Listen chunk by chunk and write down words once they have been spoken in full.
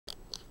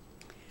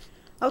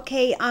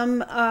Okay,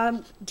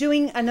 I'm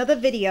doing another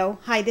video.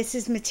 Hi, this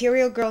is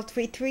Material Girl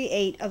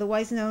 338,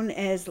 otherwise known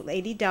as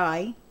Lady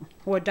Di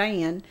or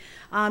Diane.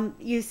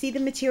 You see the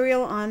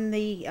material on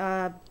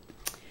the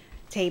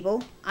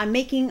table. I'm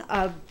making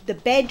the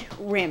bed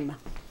rim,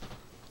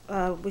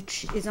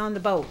 which is on the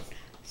boat.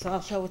 So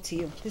I'll show it to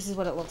you. This is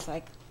what it looks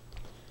like.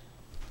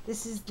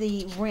 This is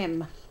the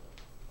rim.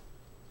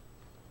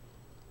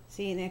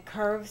 See, and it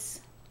curves.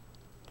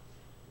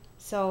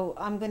 So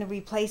I'm going to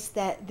replace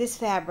this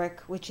fabric,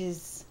 which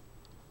is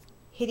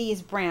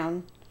hideous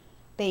brown.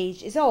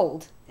 Beige is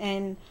old,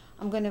 and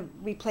I'm going to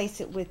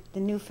replace it with the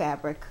new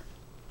fabric,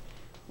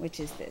 which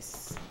is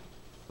this.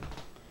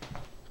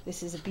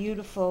 This is a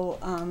beautiful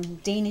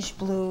Danish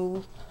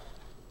blue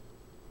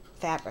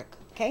fabric,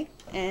 okay?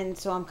 And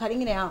so I'm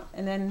cutting it out,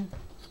 and then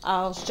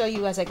I'll show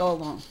you as I go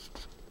along.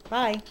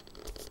 Bye.